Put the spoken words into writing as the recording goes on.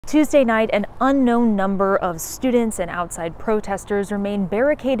Tuesday night, an unknown number of students and outside protesters remain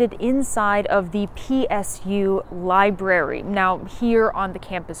barricaded inside of the PSU library. Now, here on the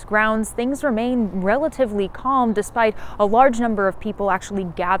campus grounds, things remain relatively calm despite a large number of people actually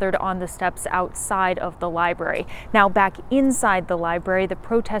gathered on the steps outside of the library. Now, back inside the library, the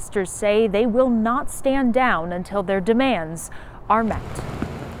protesters say they will not stand down until their demands are met.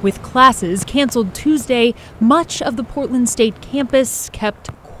 With classes canceled Tuesday, much of the Portland State campus kept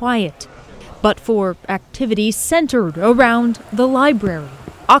quiet, but for activities centered around the library,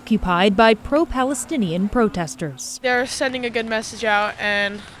 occupied by pro-Palestinian protesters. They're sending a good message out,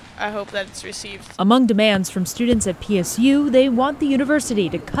 and I hope that it's received. Among demands from students at PSU, they want the university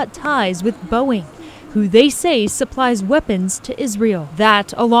to cut ties with Boeing, who they say supplies weapons to Israel.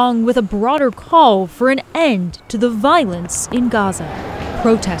 That, along with a broader call for an end to the violence in Gaza.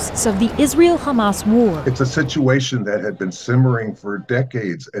 Protests of the Israel-Hamas war. It's a situation that had been simmering for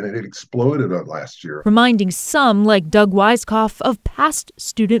decades, and it exploded last year. Reminding some, like Doug Weiskopf, of past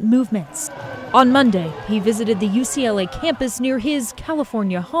student movements. On Monday, he visited the UCLA campus near his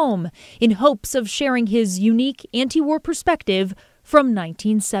California home in hopes of sharing his unique anti-war perspective from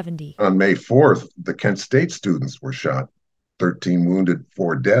 1970. On May 4th, the Kent State students were shot, 13 wounded,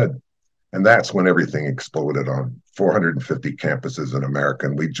 4 dead. And that's when everything exploded on 450 campuses in America.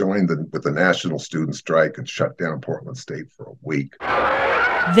 And we joined with the national student strike and shut down Portland State for a week.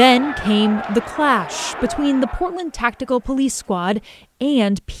 Then came the clash between the Portland Tactical Police Squad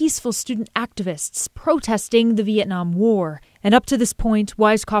and peaceful student activists protesting the Vietnam War. And up to this point,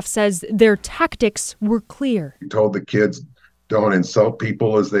 Weiskopf says their tactics were clear. He told the kids, don't insult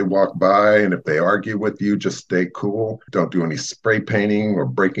people as they walk by, and if they argue with you, just stay cool. Don't do any spray painting or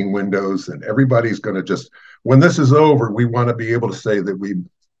breaking windows, and everybody's going to just, when this is over, we want to be able to say that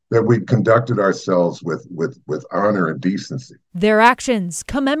we conducted ourselves with honor and decency. Their actions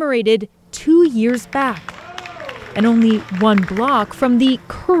commemorated 2 years back, and only 1 block from the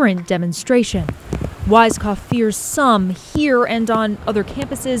current demonstration. Weiskopf fears some here and on other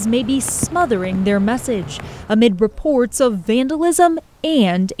campuses may be smothering their message amid reports of vandalism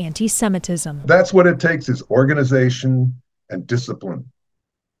and anti-Semitism. That's what it takes, is organization and discipline,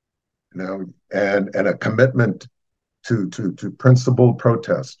 and a commitment to principled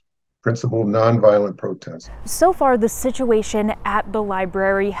protest. Principled nonviolent protest. So far, the situation at the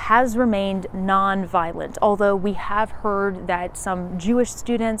library has remained nonviolent, although we have heard that some Jewish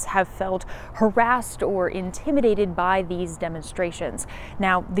students have felt harassed or intimidated by these demonstrations.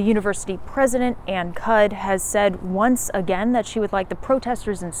 Now, the university president, Ann Cudd, has said once again that she would like the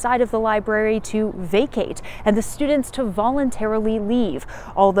protesters inside of the library to vacate and the students to voluntarily leave,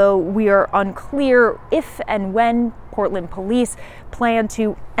 although we are unclear if and when Portland police plan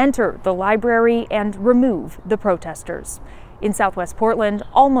to enter the library and remove the protesters. In Southwest Portland,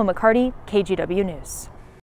 Alma McCarty, KGW News.